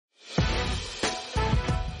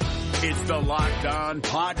It's the Locked On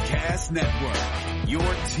Podcast Network, your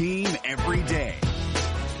team every day.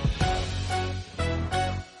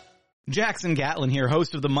 Jackson Gatlin here,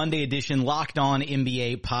 host of the Monday edition Locked On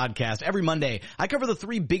NBA podcast. Every Monday, I cover the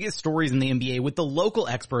 3 biggest stories in the NBA with the local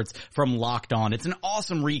experts from Locked On. It's an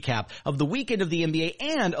awesome recap of the weekend of the NBA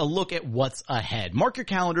and a look at what's ahead. Mark your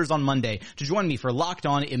calendars on Monday to join me for Locked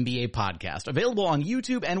On NBA podcast, available on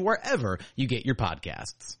YouTube and wherever you get your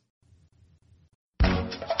podcasts.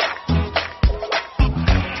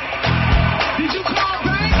 Did you call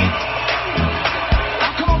back?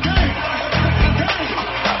 I called game.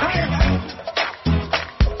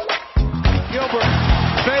 Gilbert,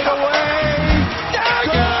 fade away.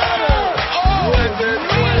 Dagger!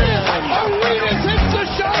 Oh, Arenas hits the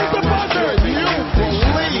shot at the buzzer. You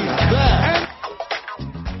believe that?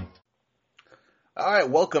 All right,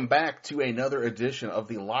 welcome back to another edition of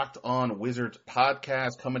the Locked On Wizards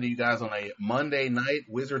podcast, coming to you guys on a Monday night.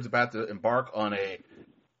 Wizards about to embark on a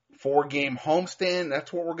 4-game homestand.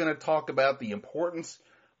 That's what we're going to talk about, the importance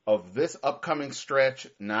of this upcoming stretch,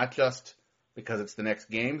 not just because it's the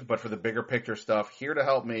next games, but for the bigger picture stuff. Here to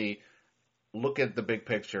help me look at the big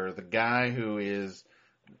picture, the guy who is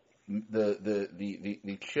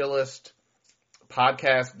the chillest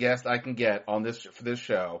podcast guest I can get on this for this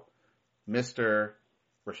show, Mr.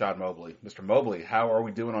 Rashad Mobley. Mr. Mobley, how are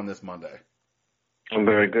we doing on this Monday? I'm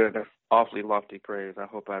very good. That's awfully lofty praise. I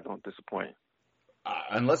hope I don't disappoint.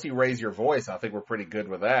 Unless you raise your voice, I think we're pretty good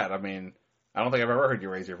with that. I mean, I don't think I've ever heard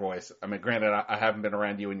you raise your voice. I mean, granted, I haven't been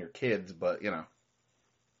around you and your kids, but you know.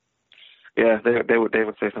 Yeah, they would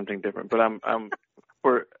say something different. But I'm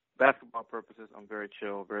for basketball purposes, I'm very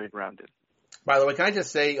chill, very grounded. By the way, can I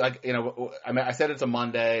just say, like, you know, I mean, I said it's a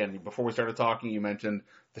Monday, and before we started talking, you mentioned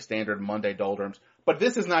the standard Monday doldrums. But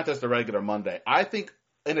this is not just a regular Monday. I think,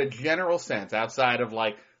 in a general sense, outside of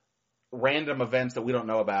like random events that we don't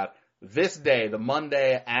know about, this day, the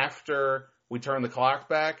Monday after we turn the clocks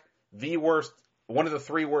back, one of the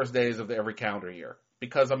 3 worst days of every calendar year.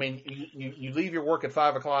 Because, I mean, you leave your work at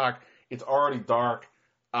 5 o'clock, it's already dark,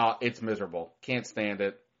 it's miserable. Can't stand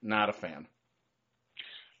it, not a fan.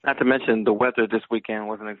 Not to mention the weather this weekend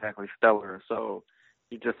wasn't exactly stellar, so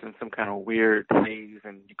you're just in some kind of weird haze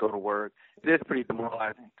and you go to work. It is pretty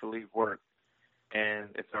demoralizing to leave work and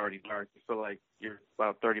it's already dark. You feel like you're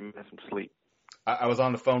about 30 minutes from sleep. I was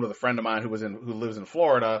on the phone with a friend of mine who lives in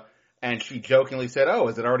Florida, and she jokingly said, "Oh,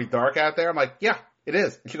 is it already dark out there?" I'm like, "Yeah, it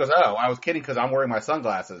is." And she goes, "Oh, I was kidding because I'm wearing my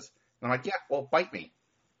sunglasses." And I'm like, "Yeah, well, bite me."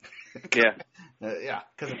 Yeah. Yeah,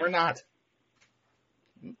 because we're not.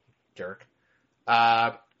 Jerk.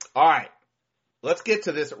 All right. Let's get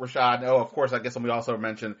to this, Rashad. Oh, of course, I guess we also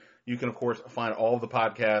mentioned you can, of course, find all of the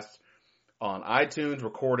podcasts on iTunes,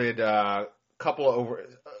 recorded couple over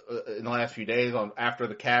in the last few days after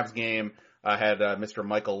the Cavs game. I had Mr.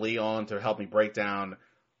 Michael Lee on to help me break down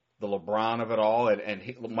the LeBron of it all, and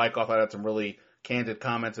Mike also had some really candid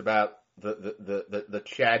comments about the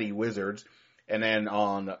chatty Wizards. And then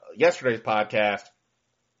on yesterday's podcast,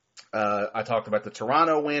 I talked about the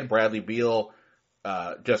Toronto win, Bradley Beal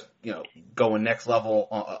just going next level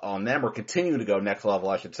on them, or continuing to go next level,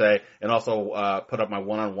 I should say, and also put up my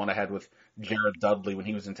one-on-one I had with Jared Dudley when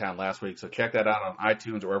he was in town last week. So check that out on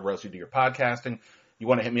iTunes or wherever else you do your podcasting. You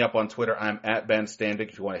want to hit me up on Twitter, I'm at Ben Standig.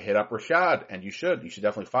 If you want to hit up Rashad, and you should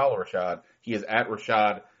definitely follow Rashad. He is at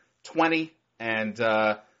Rashad20. And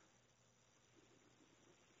Rashad,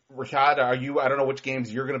 I don't know which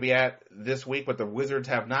games you're going to be at this week, but the Wizards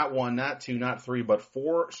have not 1, not 2, not 3, but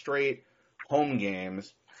 4 straight home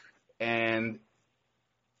games. And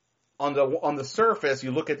on the surface, you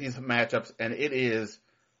look at these matchups, and it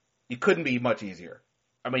couldn't be much easier.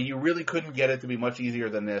 I mean, you really couldn't get it to be much easier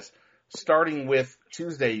than this. Starting with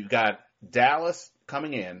Tuesday, you've got Dallas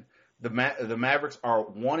coming in. The Mavericks are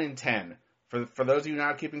 1-10. For those of you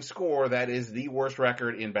not keeping score, that is the worst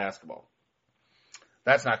record in basketball.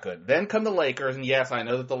 That's not good. Then come the Lakers, and yes, I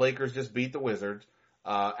know that the Lakers just beat the Wizards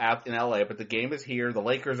out in LA, but the game is here. The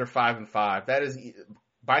Lakers are 5-5. That is,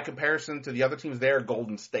 by comparison to the other teams there,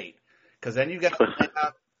 Golden State. Because then you've got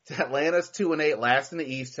Atlanta's 2-8, last in the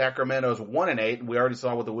East. Sacramento's 1-8, and we already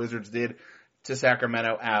saw what the Wizards did to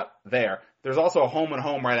Sacramento out there. There's also a home and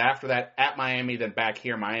home right after that at Miami, then back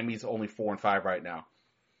here. Miami's only 4-5 right now.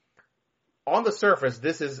 On the surface,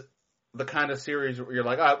 this is the kind of series where you're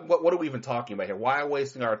like, what are we even talking about here? Why are we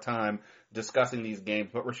wasting our time discussing these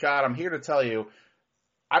games? But Rashad, I'm here to tell you,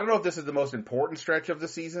 I don't know if this is the most important stretch of the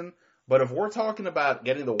season, but if we're talking about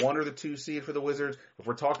getting the 1 or the 2 seed for the Wizards, if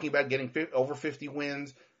we're talking about getting over 50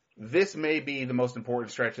 wins, this may be the most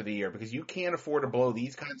important stretch of the year because you can't afford to blow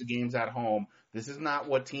these kinds of games at home. This is not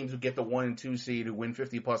what teams who get the 1 and 2 seed who win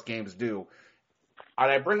 50-plus games do.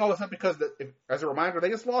 And I bring all this up because, as a reminder, they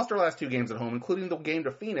just lost their last 2 games at home, including the game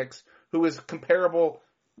to Phoenix, who is comparable.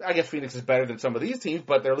 I guess Phoenix is better than some of these teams,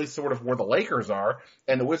 but they're at least sort of where the Lakers are,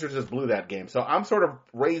 and the Wizards just blew that game. So I'm sort of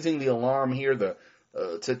raising the alarm here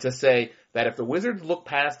to say that if the Wizards look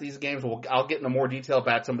past these games, I'll get into more detail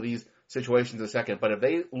about some of these situations in a second, but if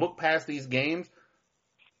they look past these games,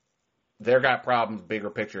 they've got problems, bigger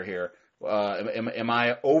picture here. Am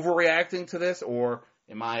I overreacting to this, or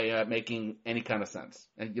am I making any kind of sense?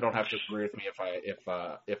 And you don't have to agree with me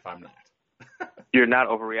if I'm not. You're not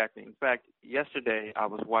overreacting. In fact, yesterday I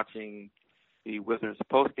was watching the Wizards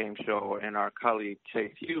post-game show, and our colleague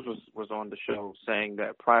Chase Hughes was on the show saying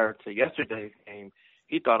that prior to yesterday's game,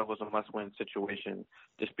 he thought it was a must-win situation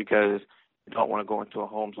just because you don't want to go into a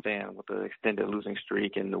homestand with an extended losing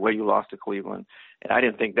streak and the way you lost to Cleveland. And I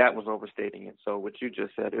didn't think that was overstating it. So what you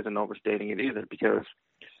just said isn't overstating it either because,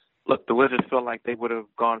 look, the Wizards felt like they would have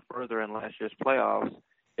gone further in last year's playoffs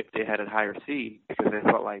if they had a higher seed because they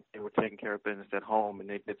felt like they were taking care of business at home and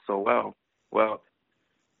they did so well. Well,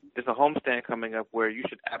 there's a homestand coming up where you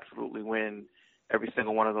should absolutely win every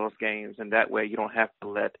single one of those games, and that way you don't have to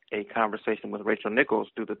let a conversation with Rachel Nichols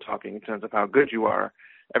do the talking in terms of how good you are.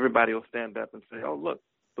 Everybody will stand up and say, oh, look,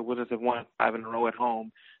 the Wizards have won 5 in a row at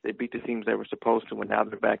home. They beat the teams they were supposed to, and now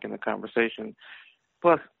they're back in the conversation.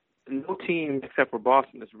 Plus, no team except for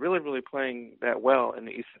Boston is really, really playing that well in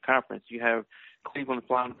the Eastern Conference. You have Cleveland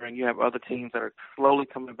floundering. You have other teams that are slowly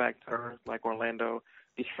coming back to earth, like Orlando.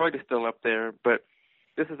 Detroit is still up there, but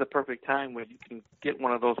this is a perfect time where you can get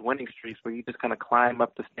one of those winning streaks where you just kind of climb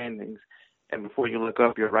up the standings, and before you look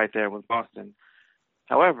up, you're right there with Boston.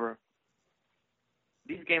 However,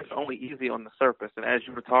 these games are only easy on the surface, and as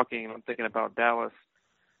you were talking, I'm thinking about Dallas.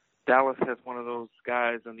 Dallas has one of those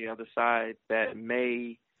guys on the other side that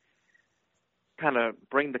may kind of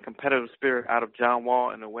bring the competitive spirit out of John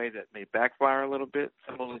Wall in a way that may backfire a little bit,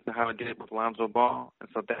 similar to how it did with Lonzo Ball. And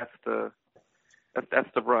so that's the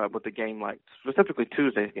rub with the game, like specifically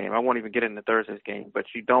Tuesday's game. I won't even get into Thursday's game, but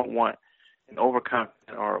you don't want an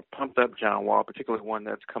overconfident or pumped up John Wall, particularly one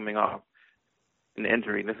that's coming off an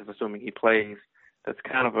injury. This is assuming he plays. That's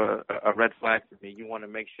kind of a red flag for me. You want to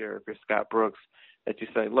make sure if you're Scott Brooks that you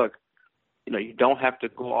say, look, you don't have to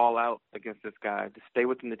go all out against this guy. Just stay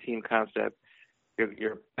within the team concept.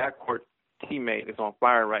 Your backcourt teammate is on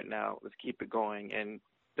fire right now. Let's keep it going. And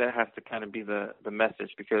that has to kind of be the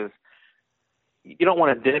message because you don't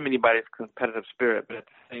want to dim anybody's competitive spirit, but at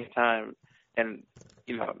the same time, and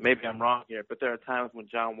maybe I'm wrong here, but there are times when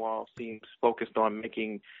John Wall seems focused on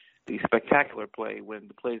making the spectacular play when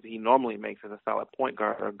the plays that he normally makes as a solid point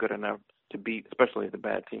guard are good enough to beat, especially the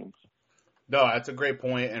bad teams. No, that's a great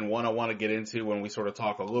point, and one I want to get into when we sort of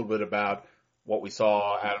talk a little bit about what we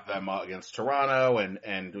saw out of them against Toronto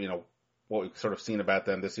and what we've sort of seen about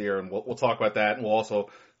them this year, and we'll talk about that, and we'll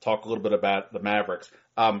also talk a little bit about the Mavericks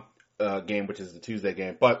game, which is the Tuesday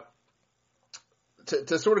game. But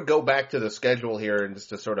to sort of go back to the schedule here and just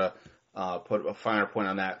to sort of put a finer point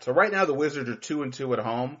on that. So right now the Wizards are 2-2 at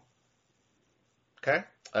home. Okay,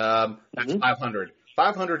 that's 500.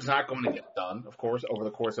 500 is not going to get done, of course, over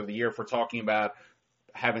the course of the year if we're talking about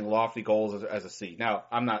having lofty goals as a seed. Now,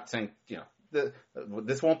 I'm not saying,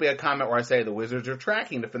 this won't be a comment where I say the Wizards are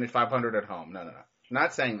tracking to finish 500 at home. No. I'm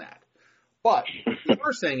not saying that. But what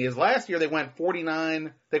we're saying is last year they won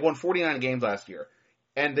 49 games last year.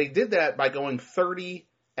 And they did that by going 30-11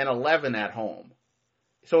 at home.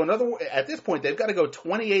 So at this point, they've got to go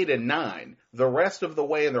 28-9 the rest of the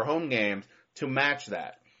way in their home games to match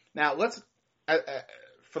that. Now, let's,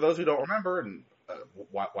 for those who don't remember, and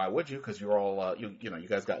why would you? Because you're all, you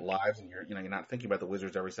guys got lives and you're not thinking about the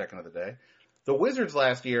Wizards every second of the day. The Wizards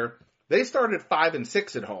last year, they started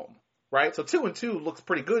 5-6 at home, right? So 2-2 looks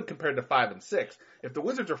pretty good compared to 5-6. If the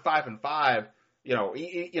Wizards are 5-5,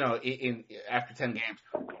 after 10 games,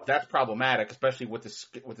 that's problematic, especially with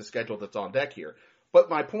the schedule that's on deck here. But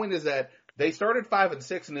my point is that they started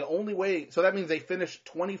 5-6, and the only way, so that means they finished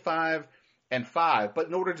 25-5. But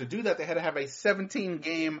in order to do that, they had to have a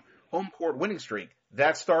 17-game home court winning streak.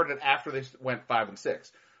 That started after they went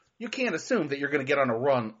 5-6. You can't assume that you're going to get on a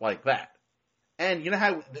run like that. And you know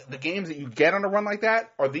how the games that you get on a run like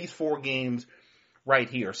that are these 4 games right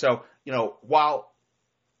here. So, while,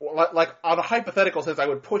 like on a hypothetical sense, I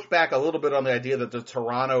would push back a little bit on the idea that the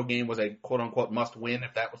Toronto game was a quote-unquote must-win,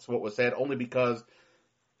 if that was what was said, only because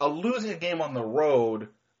losing a game on the road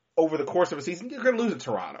over the course of a season, you're going to lose at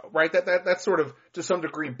Toronto, right? That's sort of, to some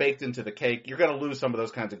degree, baked into the cake. You're going to lose some of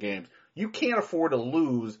those kinds of games. You can't afford to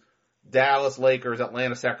lose Dallas, Lakers,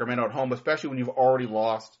 Atlanta, Sacramento at home, especially when you've already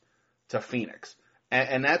lost to Phoenix.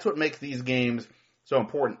 And that's what makes these games so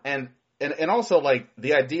important. And and also like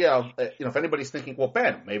the idea of if anybody's thinking, well,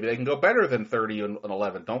 Ben, maybe they can go better than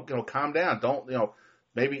 30-11. Don't calm down. Don't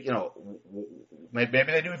maybe maybe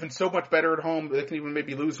they do even so much better at home. They can even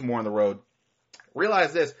maybe lose more on the road.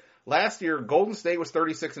 Realize this: last year, Golden State was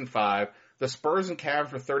 36-5. The Spurs and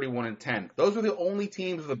Cavs were 31-10. Those were the only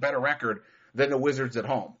teams with a better record than the Wizards at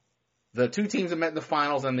home. The two teams that met in the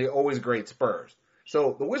finals and the always great Spurs.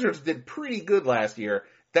 So the Wizards did pretty good last year.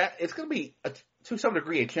 That it's going to be to some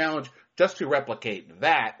degree a challenge just to replicate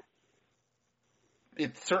that.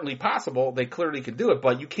 It's certainly possible. They clearly can do it,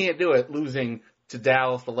 but you can't do it losing to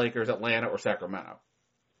Dallas, the Lakers, Atlanta, or Sacramento.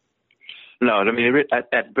 No, I mean,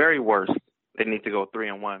 at very worst, they need to go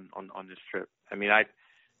 3-1 on this trip. I mean, I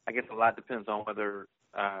guess a lot depends on whether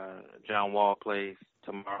John Wall plays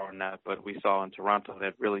tomorrow or not, but we saw in Toronto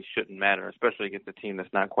that really shouldn't matter, especially against a team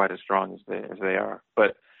that's not quite as strong as they are.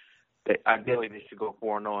 But ideally, they should go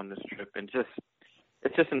 4-0 on this trip. And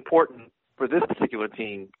it's just important for this particular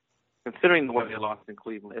team, considering the way they lost in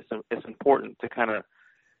Cleveland, it's important to kind of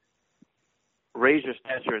raise your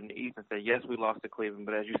stature in the East and say, yes, we lost to Cleveland,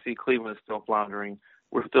 but as you see, Cleveland is still floundering.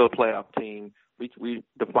 We're still a playoff team. We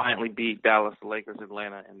defiantly beat Dallas, the Lakers,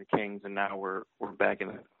 Atlanta, and the Kings, and now we're back in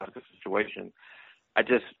a situation.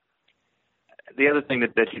 The other thing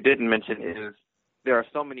that you didn't mention is there are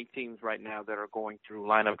so many teams right now that are going through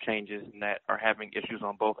lineup changes and that are having issues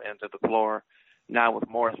on both ends of the floor. Now with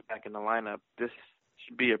Morris back in the lineup, this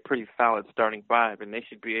should be a pretty solid starting five, and they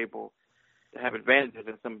should be able to have advantages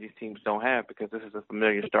that some of these teams don't have because this is a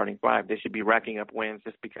familiar starting five. They should be racking up wins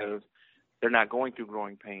just because they're not going through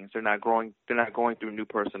growing pains. They're not going through new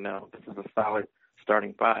personnel. This is a solid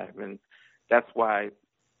starting five, and that's why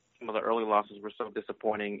some of the early losses were so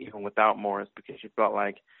disappointing, even without Morris, because you felt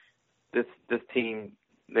like this team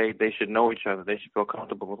they should know each other. They should feel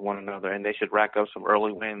comfortable with one another, and they should rack up some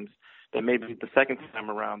early wins. That maybe the second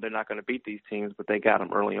time around they're not going to beat these teams, but they got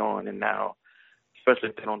them early on, and now, especially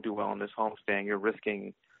if they don't do well on this homestand, you're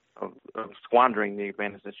risking of squandering the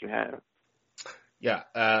advantage that you have. Yeah,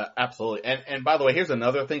 absolutely. And by the way, here's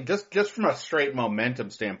another thing, just from a straight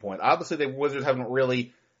momentum standpoint. Obviously, the Wizards haven't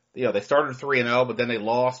really, they started 3-0, but then they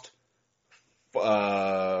lost 4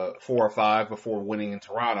 or 5 before winning in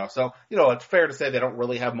Toronto. So, it's fair to say they don't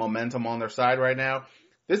really have momentum on their side right now.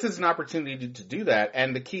 This is an opportunity to do that.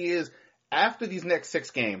 And the key is, after these next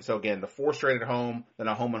 6 games, so again, the 4 straight at home, then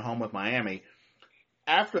a home and home with Miami.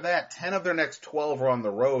 After that, 10 of their next 12 are on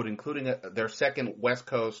the road, including their second West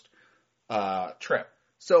Coast trip.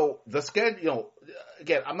 So the schedule,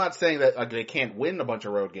 again, I'm not saying that they can't win a bunch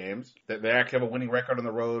of road games. That they actually have a winning record on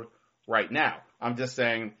the road right now. I'm just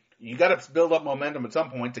saying you got to build up momentum at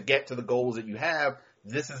some point to get to the goals that you have.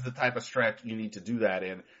 This is the type of stretch you need to do that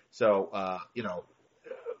in. So,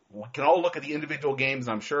 we can all look at the individual games.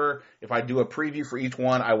 I'm sure if I do a preview for each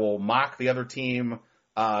one, I will mock the other team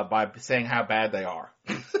by saying how bad they are.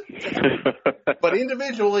 But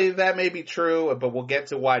individually, that may be true, but we'll get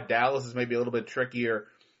to why Dallas is maybe a little bit trickier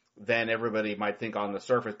than everybody might think on the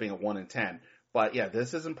surface, being a 1-10. But yeah,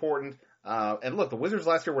 this is important. And look, the Wizards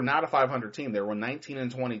last year were not a 500 team. They were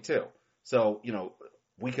 19-22. So,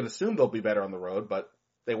 we can assume they'll be better on the road, but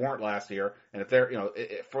they weren't last year. And if they're,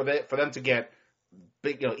 for them to get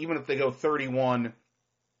big, even if they go 31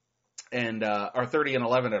 and or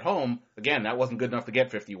 30-11 at home, again, that wasn't good enough to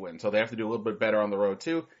get 50 wins. So they have to do a little bit better on the road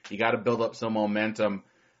too. You got to build up some momentum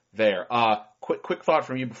there. Quick thought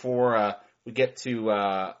from you before we get to.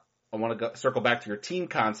 I want to circle back to your team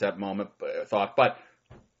concept thought, but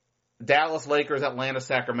Dallas, Lakers, Atlanta,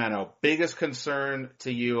 Sacramento. Biggest concern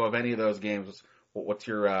to you of any of those games? What's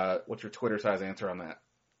your Twitter size answer on that?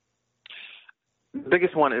 The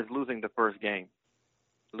biggest one is losing the first game,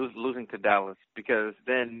 losing to Dallas, because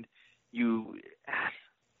then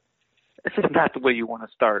it's just not the way you want to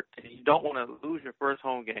start. You don't want to lose your first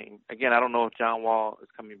home game. Again, I don't know if John Wall is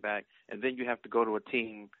coming back, and then you have to go to a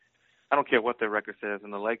team. I don't care what their record says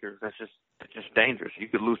in the Lakers. It's just dangerous. You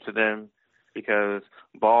could lose to them because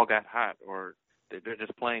Ball got hot or they're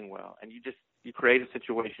just playing well, and you create a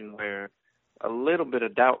situation where a little bit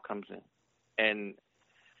of doubt comes in, and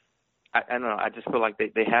I don't know. I just feel like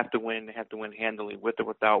they have to win. They have to win handily with or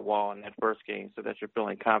without Wall in that first game, so that you're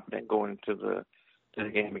feeling confident going into the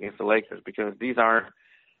game against the Lakers. Because these aren't.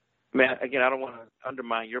 Man, again, I don't want to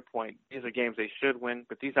undermine your point. These are games they should win,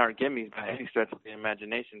 but these aren't gimmies by any stretch of the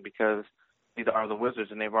imagination, because these are the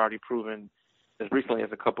Wizards, and they've already proven as recently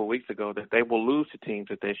as a couple of weeks ago that they will lose to teams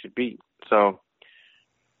that they should beat. So,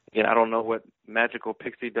 again, I don't know what magical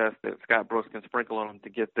pixie dust that Scott Brooks can sprinkle on them to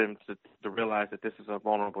get them to realize that this is a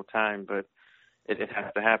vulnerable time, but it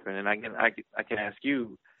has to happen. And again, I can ask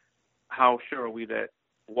you, how sure are we that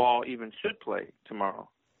Wall even should play tomorrow?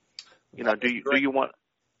 Do you want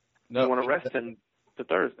to rest in the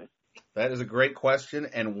Thursday? That is a great question,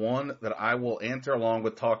 and one that I will answer along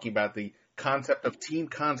with talking about the concept of team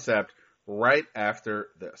concept right after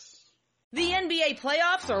this. The NBA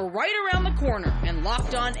playoffs are right around the corner, and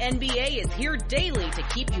Locked On NBA is here daily to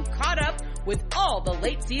keep you caught up with all the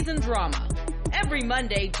late season drama. Every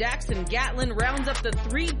Monday, Jackson Gatlin rounds up the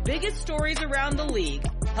 3 biggest stories around the league,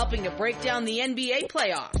 helping to break down the NBA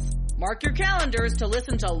playoffs. Mark your calendars to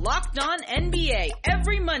listen to Locked On NBA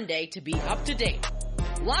every Monday to be up to date.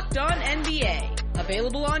 Locked On NBA,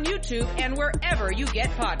 available on YouTube and wherever you get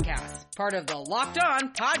podcasts. Part of the Locked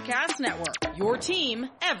On Podcast Network, your team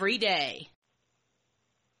every day.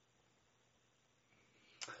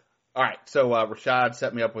 All right, so Rashad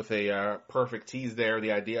set me up with a perfect tease there,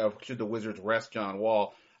 the idea of should the Wizards rest John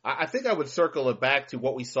Wall. I think I would circle it back to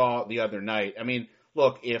what we saw the other night. I mean,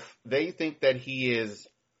 look, if they think that he is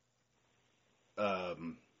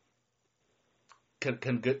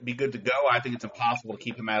can be good to go, I think it's impossible to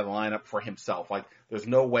keep him out of the lineup for himself. Like, there's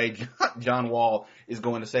no way John Wall is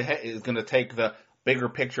going to say, hey, is going to take the bigger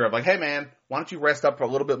picture of like, hey man, why don't you rest up for a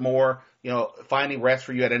little bit more? Finding rest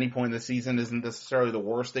for you at any point in the season isn't necessarily the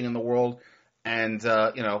worst thing in the world. And,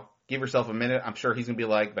 give yourself a minute. I'm sure he's going to be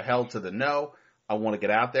like, the hell to the no. I want to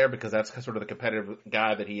get out there because that's sort of the competitive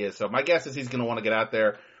guy that he is. So my guess is he's going to want to get out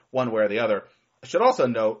there one way or the other. I should also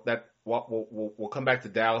note that we'll come back to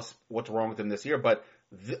Dallas, what's wrong with them this year, but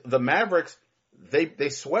the Mavericks, they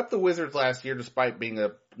swept the Wizards last year despite being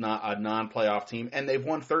a non-playoff team, and they've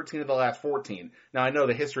won 13 of the last 14. Now, I know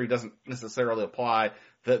the history doesn't necessarily apply.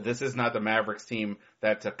 This is not the Mavericks team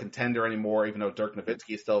that's a contender anymore, even though Dirk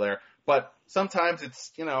Nowitzki is still there. But sometimes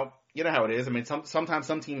it's, you know how it is. I mean, sometimes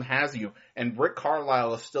some team has you, and Rick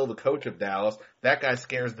Carlisle is still the coach of Dallas. That guy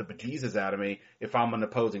scares the bejesus out of me if I'm an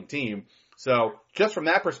opposing team. So just from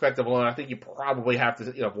that perspective alone, I think you probably have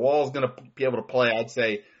to, if Wall's going to be able to play, I'd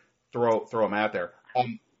say throw him out there.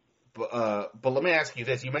 But let me ask you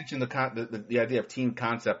this. You mentioned the idea of team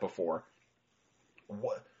concept before.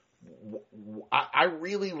 I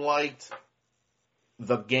really liked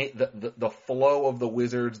the game, the flow of the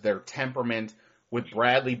Wizards, their temperament with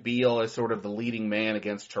Bradley Beal as sort of the leading man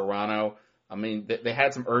against Toronto. I mean, they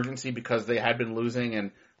had some urgency because they had been losing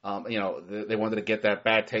and, they wanted to get that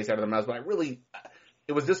bad taste out of their mouths, but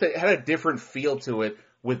it had a different feel to it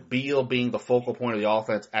with Beal being the focal point of the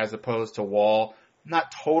offense as opposed to Wall.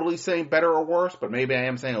 Not totally saying better or worse, but maybe I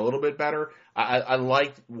am saying a little bit better. I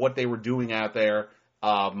liked what they were doing out there,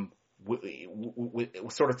 sort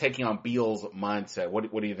of taking on Beal's mindset.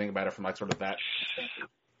 What do you think about it from like sort of that perspective?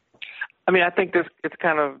 I mean, I think it's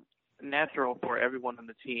kind of natural for everyone on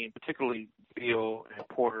the team, particularly Beal and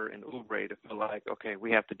Porter and Oubre, to feel like, okay,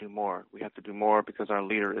 we have to do more. We have to do more because our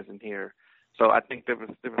leader isn't here. So I think there was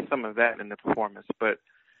some of that in the performance. But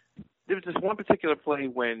there was just one particular play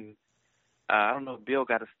when, I don't know if Beal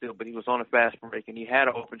got a steal, but he was on a fast break and he had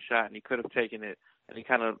an open shot and he could have taken it. And he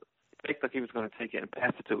kind of faked like he was going to take it and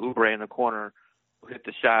passed it to Oubre in the corner, who hit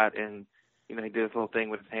the shot. And, he did this little thing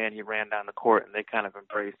with his hand. He ran down the court and they kind of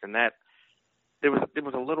embraced. And that, there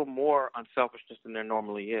was a little more unselfishness than there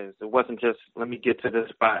normally is. It wasn't just, let me get to this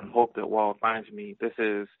spot and hope that Wall finds me. This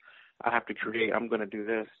is, I have to create. I'm going to do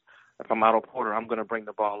this. If I'm Otto Porter, I'm going to bring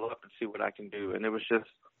the ball up and see what I can do. And there was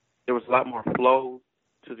a lot more flow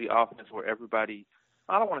to the offense where everybody,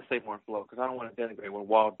 I don't want to say more flow because I don't want to denigrate what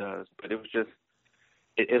Wall does, but it was just,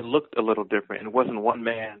 it looked a little different. It wasn't one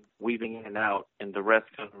man weaving in and out and the rest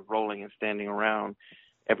kind of rolling and standing around.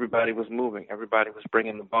 Everybody was moving. Everybody was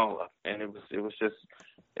bringing the ball up, and it was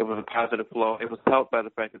a positive flow. It was helped by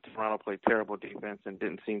the fact that Toronto played terrible defense and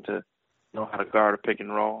didn't seem to know how to guard a pick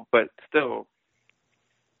and roll. But still,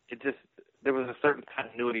 there was a certain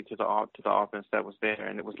continuity to the offense that was there,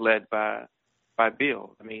 and it was led by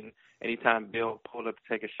Beal. I mean, anytime Beal pulled up to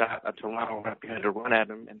take a shot, Toronto had to run at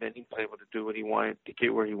him, and then he was able to do what he wanted to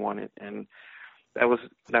get where he wanted, and that was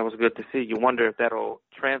good to see. You wonder if that'll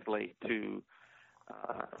translate to.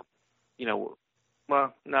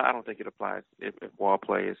 Well, no, I don't think it applies if Wall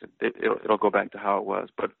plays. It'll go back to how it was.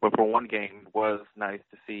 But for one game, it was nice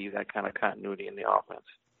to see that kind of continuity in the offense.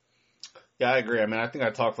 Yeah, I agree. I mean, I think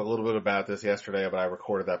I talked a little bit about this yesterday, but I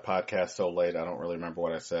recorded that podcast so late, I don't really remember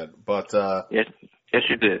what I said. But yes,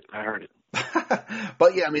 you did. I heard it.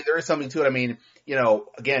 But yeah, I mean, there is something to it. I mean,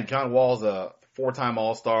 again, John Wall's a 4-time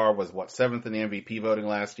All-Star, was 7th in the MVP voting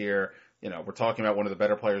last year. We're talking about one of the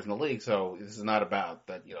better players in the league, so this is not about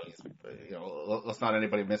that, let's not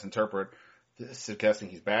anybody misinterpret suggesting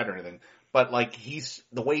he's bad or anything. But like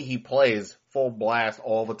the way he plays, full blast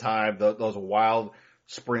all the time, those wild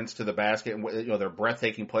sprints to the basket, and their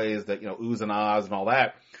breathtaking plays that, oohs and ahs and all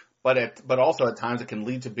that. but also at times it can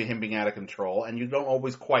lead to him being out of control, and you don't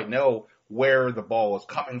always quite know where the ball is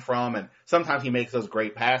coming from. And sometimes he makes those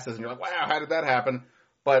great passes, and you're like, wow, how did that happen?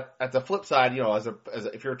 But at the flip side,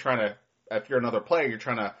 if you're another player, you're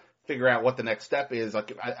trying to figure out what the next step is.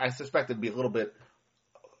 Like I suspect it'd be a little bit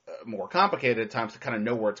more complicated at times to kind of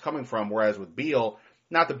know where it's coming from. Whereas with Beal,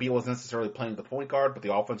 not that Beal is necessarily playing the point guard, but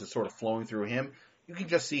the offense is sort of flowing through him. You can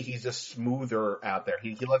just see he's just smoother out there.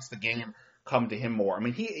 He lets the game come to him more. I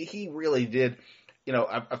mean, he really did.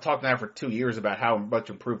 I've talked now for 2 years about how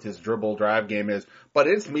much improved his dribble drive game is, but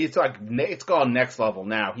it's it's gone next level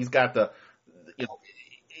now. He's got the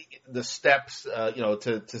steps,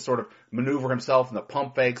 to sort of maneuver himself and the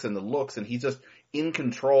pump fakes and the looks, and he's just in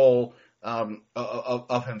control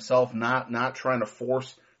of himself, not trying to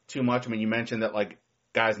force too much. I mean, you mentioned that like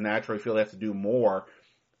guys naturally feel they have to do more,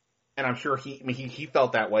 and I'm sure he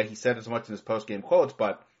felt that way. He said as much in his post game quotes,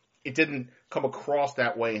 but it didn't come across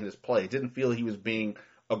that way in his play. It didn't feel he was being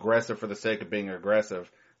aggressive for the sake of being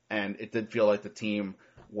aggressive, and it did feel like the team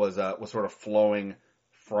was sort of flowing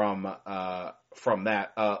from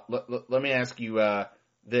that. Let me ask you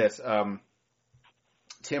this: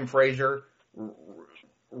 Tim Frazier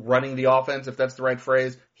running the offense, if that's the right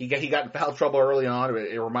phrase. He got in foul trouble early on.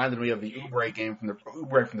 It reminded me of the Oubre game from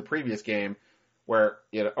the previous game, where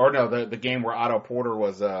the game where Otto Porter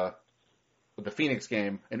was with the Phoenix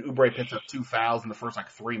game, and Oubre picked up 2 fouls in the first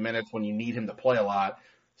 3 minutes when you need him to play a lot.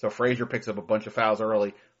 So Frazier picks up a bunch of fouls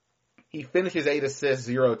early. He finishes 8 assists,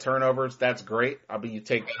 0 turnovers. That's great. You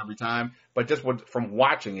take that every time. But just from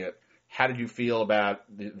watching it, how did you feel about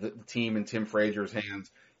the team in Tim Frazier's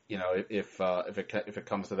hands? If it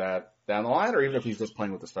comes to that down the line, or even if he's just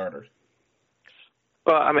playing with the starters.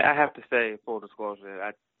 Well, I mean, I have to say, full disclosure,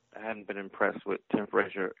 I hadn't been impressed with Tim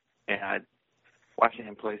Frazier, and watching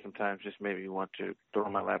him play sometimes just made me want to throw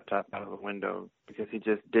my laptop out of the window, because he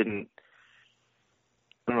just didn't.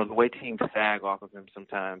 I don't know, the way teams sag off of him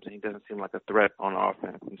sometimes, and he doesn't seem like a threat on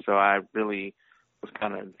offense. And so I really was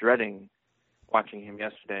kind of dreading watching him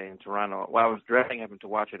yesterday in Toronto. While I was dreading having to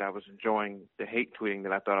watch it, I was enjoying the hate tweeting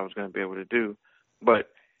that I thought I was going to be able to do.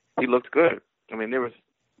 But he looked good. I mean,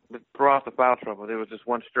 throughout the foul trouble, there was this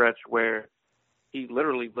one stretch where he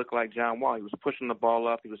literally looked like John Wall. He was pushing the ball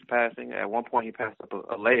up. He was passing. At one point, he passed up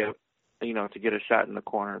a layup, to get a shot in the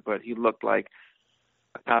corner. But he looked like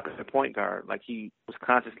a competent point guard. Like he was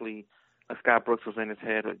consciously, like Scott Brooks was in his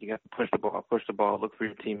head, you got to push the ball, look for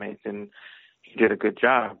your teammates, and he did a good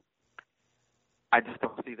job. I just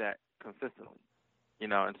don't see that consistently,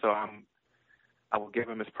 and so I will give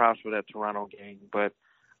him his props for that Toronto game. But,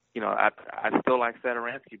 I still like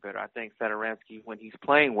Satoransky better. I think Satoransky, when he's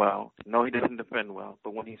playing well, no, he doesn't defend well,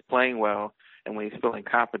 but when he's playing well and when he's feeling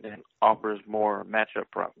confident, offers more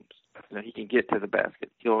matchup problems. He can get to the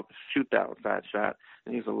basket. He'll shoot the outside shot,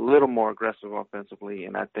 and he's a little more aggressive offensively,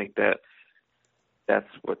 and I think that's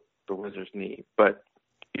what the Wizards need. But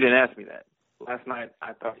you didn't ask me that. Last night,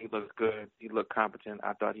 I thought he looked good. He looked competent.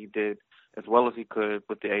 I thought he did as well as he could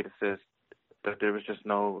with the 8 assists, but there was just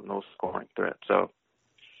no scoring threat. So,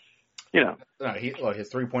 No,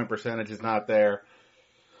 his 3-point percentage is not there.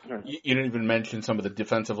 Sure. You didn't even mention some of the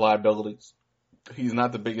defensive liabilities. He's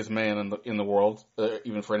not the biggest man in the world,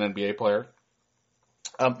 even for an NBA player.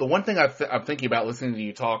 The one thing I'm thinking about listening to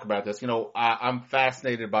you talk about this, I'm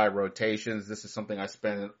fascinated by rotations. This is something I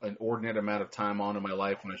spend an inordinate amount of time on in my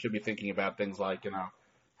life, when I should be thinking about things like,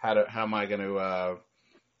 how am I going to,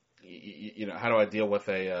 how do I deal with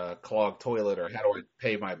a clogged toilet, or how do I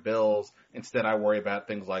pay my bills? Instead, I worry about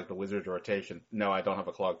things like the Wizards rotation. No, I don't have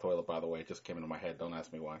a clogged toilet, by the way. It just came into my head. Don't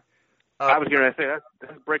ask me why. I was going to say,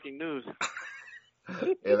 that's breaking news.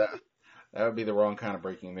 Yeah, that would be the wrong kind of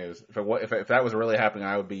breaking news. If that was really happening,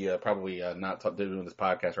 I would be probably not doing this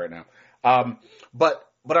podcast right now. But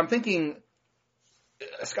I'm thinking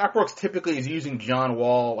Scott Brooks typically is using John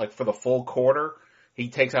Wall for the full quarter. He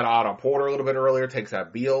takes out Otto Porter a little bit earlier, takes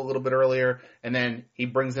out Beal a little bit earlier, and then he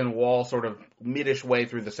brings in Wall sort of mid-ish way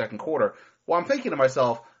through the second quarter. Well, I'm thinking to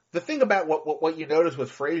myself, the thing about what you noticed with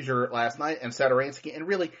Frazier last night and Satoransky, and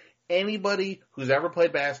really anybody who's ever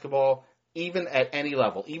played basketball, even at any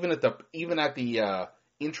level, even at the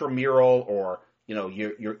intramural or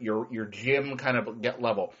your gym kind of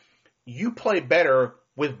level, you play better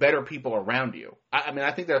with better people around you. I mean,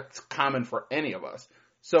 I think that's common for any of us.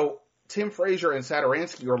 So Tim Frazier and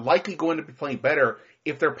Satoransky are likely going to be playing better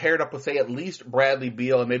if they're paired up with, say, at least Bradley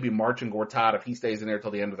Beal and maybe Marcin Gortat if he stays in there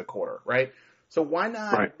till the end of the quarter, right? So why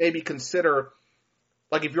not maybe consider,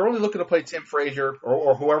 if you're only looking to play Tim Frazier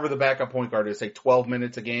or whoever the backup point guard is, say 12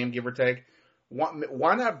 minutes a game, give or take,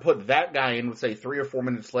 why not put that guy in with, say, 3 or 4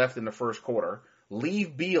 minutes left in the first quarter,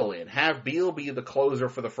 leave Beal in. Have Beal be the closer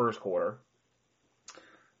for the first quarter.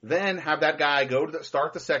 Then have that guy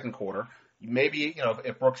start the second quarter. Maybe,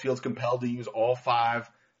 if Brooks feels compelled to use all 5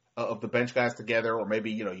 of the bench guys together, or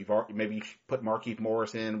maybe, you put Markieff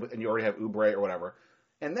Morris in and you already have Oubre or whatever.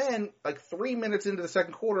 And then, 3 minutes into the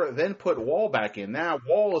second quarter, then put Wall back in. Now,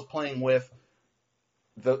 Wall is playing with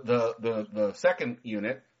the second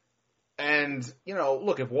unit. And,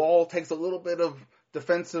 look, if Wall takes a little bit of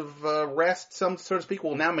defensive rest, so to speak,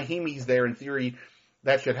 well, now Mahimi's there. In theory,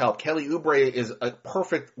 that should help. Kelly Oubre is a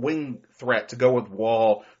perfect wing threat to go with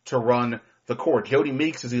Wall to run the court. Jody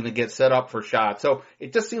Meeks is going to get set up for shots. So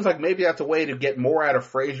it just seems like maybe that's a way to get more out of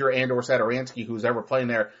Frazier and or Satoransky, who's ever playing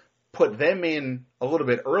there. Put them in a little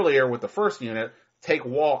bit earlier with the first unit, take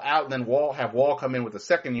Wall out, and then have Wall come in with the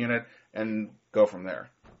second unit and go from there.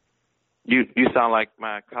 You sound like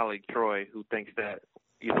my colleague Troy, who thinks that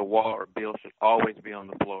either Wall or Beal should always be on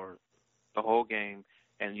the floor the whole game,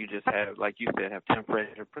 and you just have, like you said, have Tim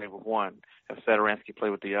Frazier play with one, have Satoransky play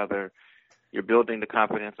with the other. You're building the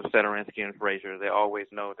confidence of Satoransky and Frazier. They always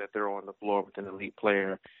know that they're on the floor with an elite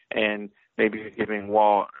player, and maybe you're giving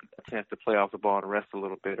Wall a chance to play off the ball and rest a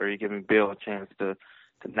little bit, or you're giving Bill a chance to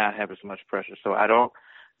not have as much pressure. So I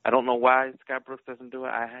don't know why Scott Brooks doesn't do it.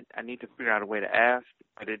 I need to figure out a way to ask,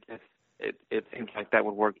 but it seems like that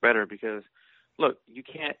would work better because, look, you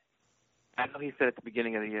can't. I know he said at the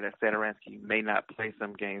beginning of the year that Satoransky may not play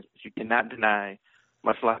some games, but you cannot deny,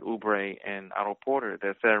 much like Oubre and Otto Porter,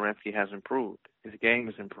 that Satoransky has improved. His game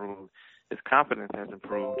has improved. His confidence has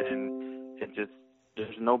improved. And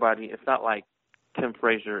there's nobody, it's not like Tim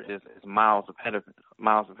Frazier is miles ahead of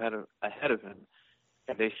him.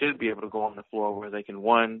 And they should be able to go on the floor where they can,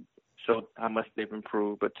 one, show how much they've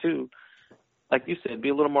improved, but two, like you said, be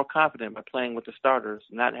a little more confident by playing with the starters,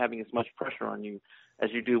 not having as much pressure on you as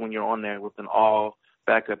you do when you're on there with an all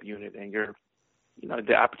backup unit, and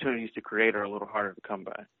the opportunities to create are a little harder to come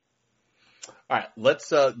by. All right,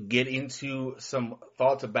 let's get into some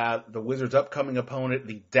thoughts about the Wizards' upcoming opponent,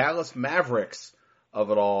 the Dallas Mavericks, of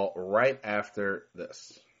it all, right after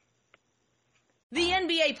this. The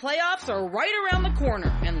NBA playoffs are right around the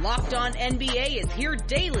corner, and Locked On NBA is here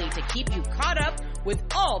daily to keep you caught up with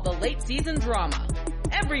all the late season drama.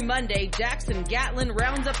 Every Monday, Jackson Gatlin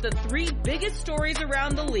rounds up the 3 biggest stories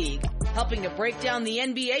around the league, helping to break down the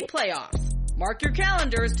NBA playoffs. Mark your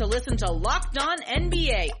calendars to listen to Locked On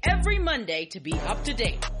NBA every Monday to be up to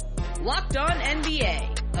date. Locked On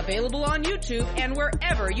NBA, available on YouTube and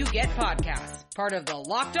wherever you get podcasts. Part of the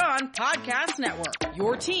Locked On Podcast Network,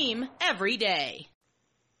 your team every day.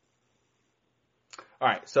 All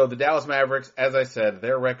right, so the Dallas Mavericks, as I said,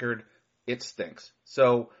 their record, it stinks.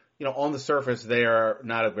 So, on the surface, they are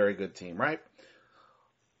not a very good team, right?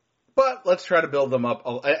 But let's try to build them up.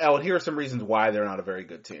 And here are some reasons why they're not a very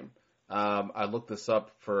good team. I looked this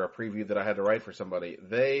up for a preview that I had to write for somebody.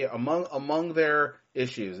 They, among their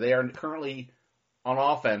issues, they are currently on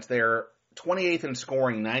offense. They are 28th in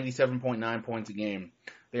scoring, 97.9 points a game.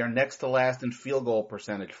 They are next to last in field goal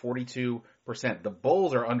percentage, 42%. The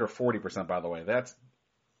Bulls are under 40%, by the way. That's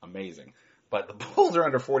amazing. But the Bulls are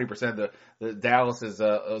under 40%. The Dallas is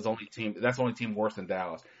only team. That's the only team worse than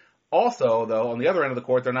Dallas. Also, though, on the other end of the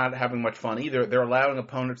court, they're not having much fun either. They're allowing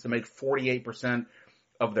opponents to make 48%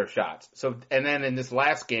 of their shots. So, and then in this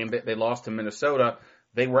last game, they lost to Minnesota.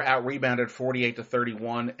 They were out rebounded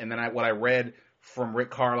 48-31. And then what I read from Rick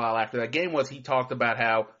Carlisle after that game was he talked about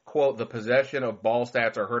how, quote, the possession of ball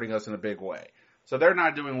stats are hurting us in a big way. So they're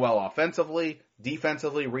not doing well offensively,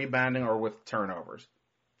 defensively, rebounding, or with turnovers.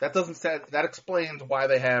 That explains why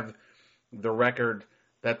they have the record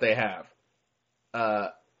that they have.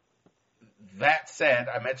 That said,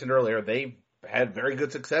 I mentioned earlier, they've had very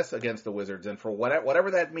good success against the Wizards, and for whatever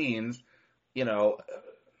that means, even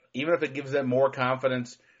if it gives them more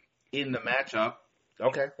confidence in the matchup,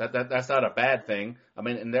 okay, that's not a bad thing. I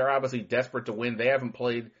mean, and they're obviously desperate to win. They haven't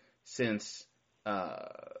played since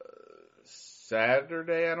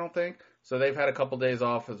Saturday, I don't think. So they've had a couple days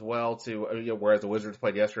off as well, whereas the Wizards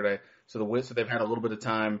played yesterday. So they've had a little bit of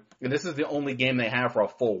time, and this is the only game they have for a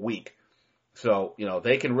full week. So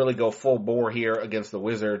they can really go full bore here against the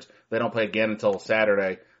Wizards. They don't play again until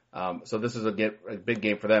Saturday. So this is a big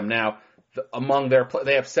game for them. Now,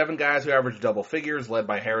 they have 7 guys who average double figures, led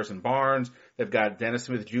by Harrison Barnes. They've got Dennis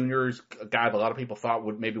Smith Jr., a guy that a lot of people thought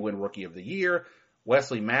would maybe win Rookie of the Year.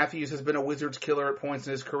 Wesley Matthews has been a Wizards killer at points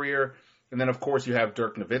in his career. And then, of course, you have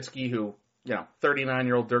Dirk Nowitzki, who,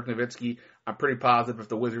 39-year-old Dirk Nowitzki. I'm pretty positive if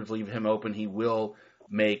the Wizards leave him open, he will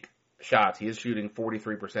make shots. He is shooting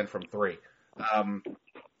 43% from 3.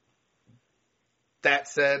 That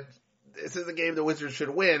said, this is a game the Wizards should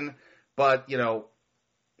win, but,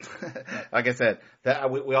 like I said, that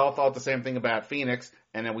we all thought the same thing about Phoenix,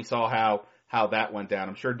 and then we saw how that went down.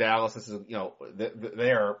 I'm sure Dallas, this is,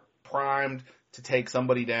 they are primed to take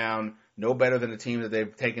somebody down, no better than a team that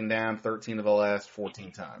they've taken down 13 of the last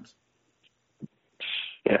 14 times.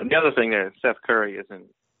 Yeah, the other thing there, Seth Curry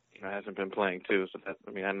hasn't been playing too. So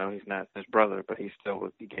I know he's not his brother, but he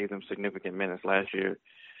gave them significant minutes last year.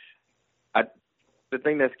 The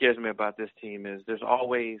thing that scares me about this team is there's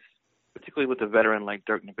always, particularly with a veteran like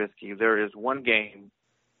Dirk Nowitzki, there is one game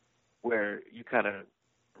where you kind of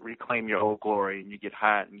reclaim your old glory and you get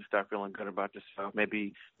hot and you start feeling good about yourself.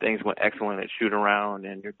 Maybe things went excellent at shoot around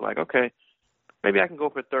and you're like, okay, maybe I can go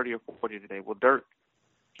for 30 or 40 today. Well, Dirk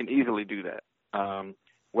can easily do that.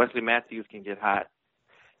 Wesley Matthews can get hot.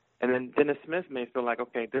 And then Dennis Smith may feel like,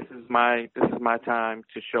 okay, this is my time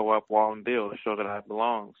to show up, Wall and Bill, to show that I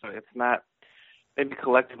belong. So it's not, maybe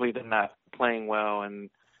collectively they're not playing well and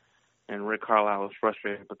Rick Carlisle is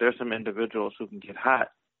frustrated, but there's some individuals who can get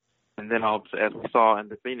hot. And then as we saw in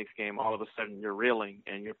the Phoenix game, all of a sudden you're reeling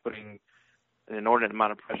and you're putting an inordinate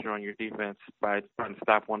amount of pressure on your defense by trying to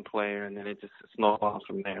stop one player, and then it just snowballs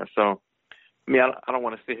from there. So, I mean, I don't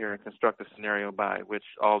want to sit here and construct a scenario by which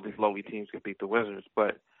all these lowly teams could beat the Wizards,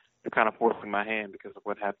 but you're kind of forcing my hand because of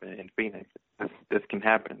what happened in Phoenix. This can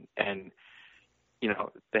happen. And,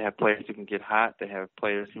 they have players who can get hot. They have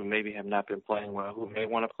players who maybe have not been playing well, who may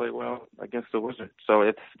want to play well against the Wizards. So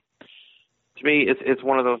to me, it's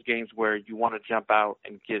one of those games where you want to jump out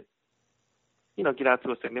and get out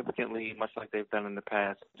to a significant lead, much like they've done in the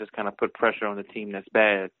past. Just kind of put pressure on the team that's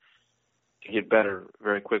bad to get better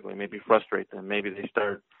very quickly. Maybe frustrate them. Maybe they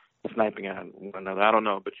start sniping at one another. I don't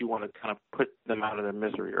know, but you want to kind of put them out of their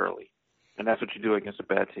misery early, and that's what you do against a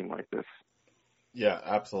bad team like this. Yeah,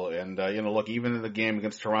 absolutely. And, look, even in the game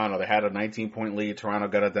against Toronto, they had a 19-point lead. Toronto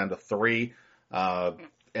got it down to 3.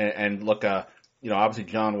 And look, obviously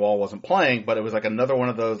John Wall wasn't playing, but it was like another one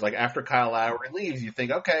of those, like after Kyle Lowry leaves, you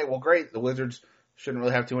think, okay, well, great. The Wizards shouldn't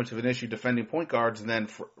really have too much of an issue defending point guards. And then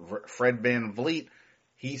Fred VanVleet,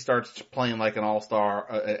 he starts playing like an all-star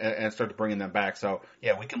and starts bringing them back. So,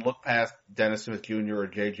 yeah, we can look past Dennis Smith Jr. or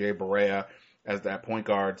J.J. Barea as that point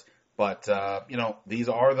guards. But, these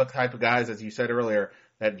are the type of guys, as you said earlier,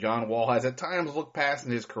 that John Wall has at times looked past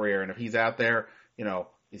in his career. And if he's out there,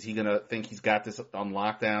 is he going to think he's got this on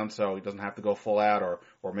lockdown so he doesn't have to go full out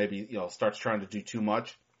or maybe, starts trying to do too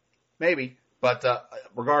much? Maybe. But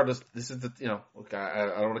regardless, this is the,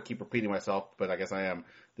 I don't want to keep repeating myself, but I guess I am.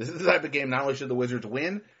 This is the type of game, not only should the Wizards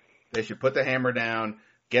win, they should put the hammer down,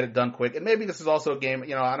 get it done quick. And maybe this is also a game,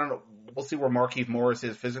 I don't know. We'll see where Markieff Morris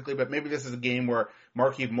is physically, but maybe this is a game where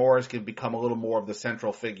Markieff Morris can become a little more of the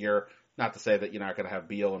central figure. Not to say that you're not going to have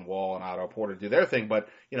Beal and Wall and Otto Porter do their thing, but,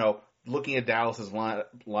 looking at Dallas's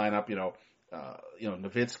lineup,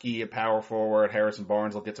 Nowitzki at power forward, Harrison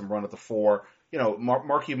Barnes will get some run at the 4.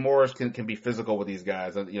 Markieff Morris can be physical with these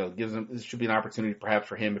guys, and gives him, this should be an opportunity perhaps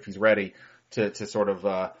for him if he's ready to sort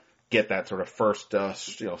of get that sort of first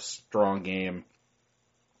strong game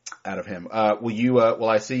out of him. Will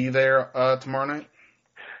I see you there tomorrow night?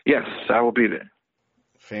 Yes, I will be there.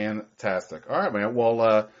 Fantastic. All right, man.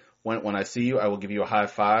 Well, when I see you, I will give you a high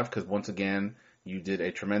five because once again, you did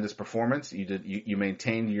a tremendous performance. You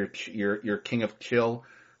maintained your King of Chill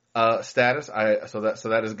status. So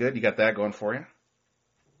that is good. You got that going for you.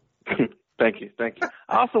 Thank you.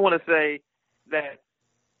 I also want to say that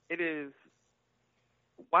it is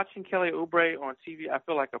watching Kelly Oubre on TV. I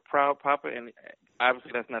feel like a proud papa, and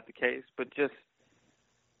obviously that's not the case. But just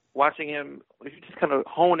watching him, if you just kind of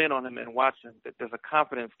hone in on him and watch him, that there's a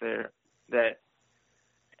confidence there that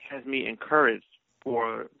has me encouraged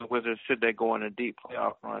for the Wizards should they go on a deep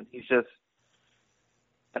playoff run. He's just,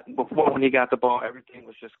 before when he got the ball, everything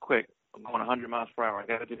was just quick. I'm going 100 miles per hour. I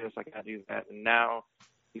got to do this, I got to do that. And now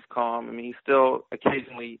he's calm. I mean, he's still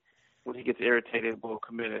occasionally, when he gets irritated, will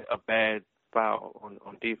commit a bad foul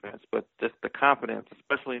on defense. But just the confidence,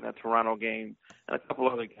 especially in that Toronto game and a couple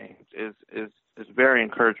other games, is very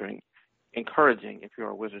encouraging if you're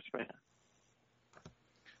a Wizards fan.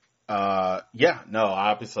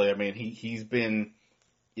 Obviously, I mean, he's been,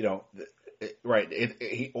 right.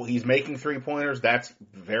 He's making 3-pointers. That's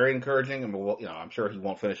very encouraging. I mean, I'm sure he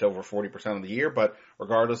won't finish over 40% of the year, but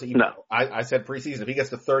regardless, I said preseason, if he gets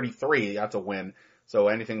to 33, that's a win. So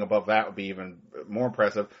anything above that would be even more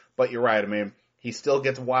impressive. But you're right. I mean, he still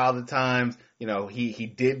gets wild at times. He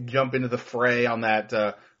did jump into the fray on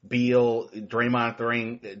that, Beal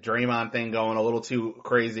Draymond thing going a little too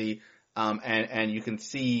crazy. And you can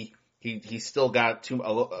see he's still got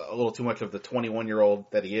a little too much of the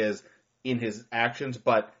 21-year-old that he is in his actions,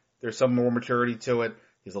 but there's some more maturity to it.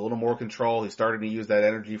 He's a little more control. He's starting to use that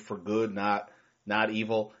energy for good, not not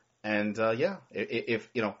evil. And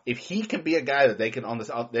if he can be a guy that they can on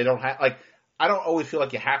this, they don't have like. I don't always feel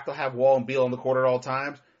like you have to have Wall and Beal on the court at all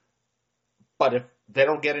times. But if they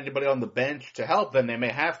don't get anybody on the bench to help, then they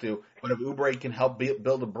may have to. But if Oubre can help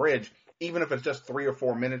build a bridge, even if it's just 3 or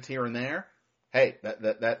 4 minutes here and there, hey,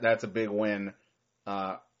 that's a big win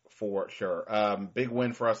for sure. Big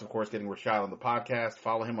win for us, of course, getting Rashad on the podcast.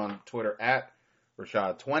 Follow him on Twitter at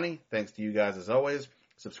Rashad20. Thanks to you guys as always.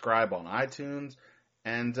 Subscribe on iTunes.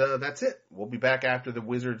 And that's it. We'll be back after the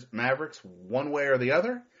Wizards Mavericks, one way or the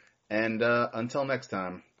other. And until next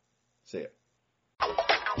time, see ya.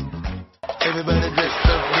 Everybody dressed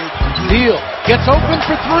up. Deal gets open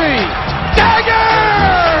for 3. Dagger!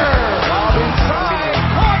 Bob inside.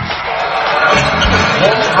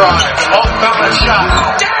 Full drive. Off-balance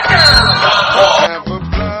shot. Dagger!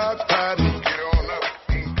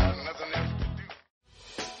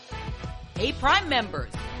 Hey, Prime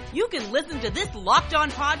members, you can listen to this Locked On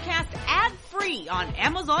podcast ad-free on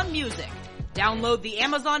Amazon Music. Download the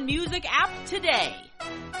Amazon Music app today.